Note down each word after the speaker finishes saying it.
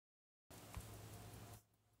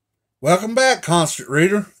Welcome back, Constant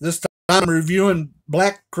Reader. This time I'm reviewing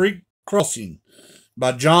Black Creek Crossing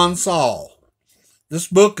by John Saul. This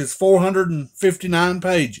book is 459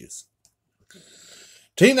 pages.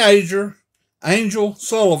 Teenager Angel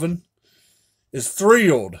Sullivan is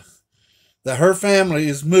thrilled that her family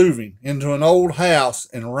is moving into an old house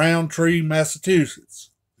in Roundtree, Massachusetts.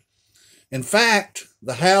 In fact,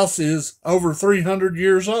 the house is over 300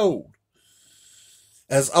 years old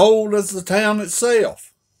as the town itself.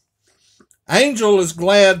 Angel is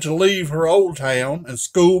glad to leave her old town and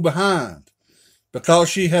school behind because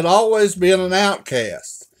she had always been an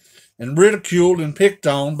outcast and ridiculed and picked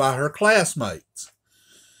on by her classmates.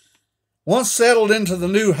 Once settled into the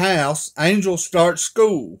new house, Angel starts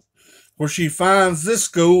school, where she finds this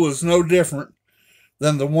school is no different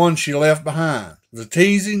than the one she left behind. The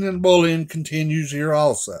teasing and bullying continues here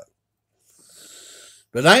also.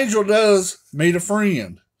 But Angel does meet a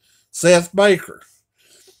friend, Seth Baker,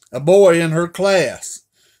 a boy in her class,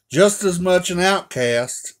 just as much an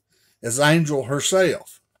outcast as Angel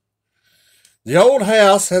herself. The old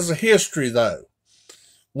house has a history, though,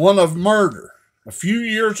 one of murder. A few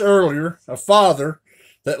years earlier, a father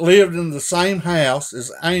that lived in the same house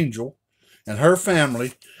as Angel and her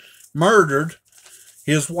family murdered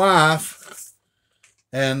his wife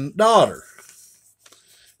and daughter.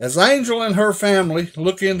 As Angel and her family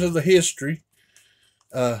look into the history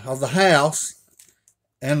of the house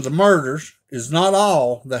and the murders, is not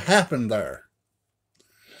all that happened there.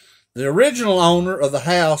 The original owner of the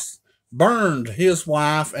house burned his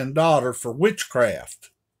wife and daughter for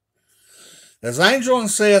witchcraft. As Angel and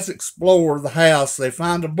Seth explore the house, they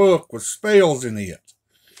find a book with spells in it.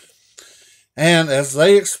 And as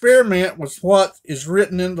they experiment with what is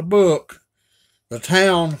written in the book, the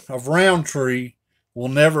town of Roundtree will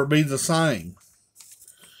never be the same.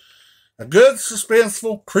 A good,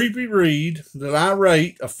 suspenseful, creepy read that I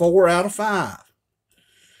rate a 4 out of 5.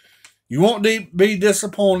 You won't be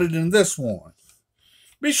disappointed in this one.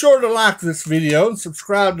 Be sure to like this video and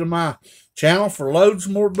subscribe to my channel for loads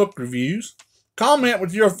more book reviews. Comment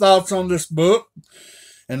with your thoughts on this book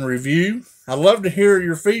and review. I'd love to hear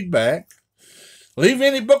your feedback. Leave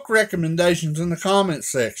any book recommendations in the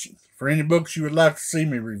comments section for any books you would like to see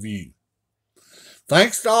me review.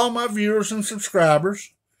 Thanks to all my viewers and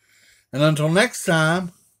subscribers. And until next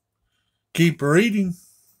time, keep reading.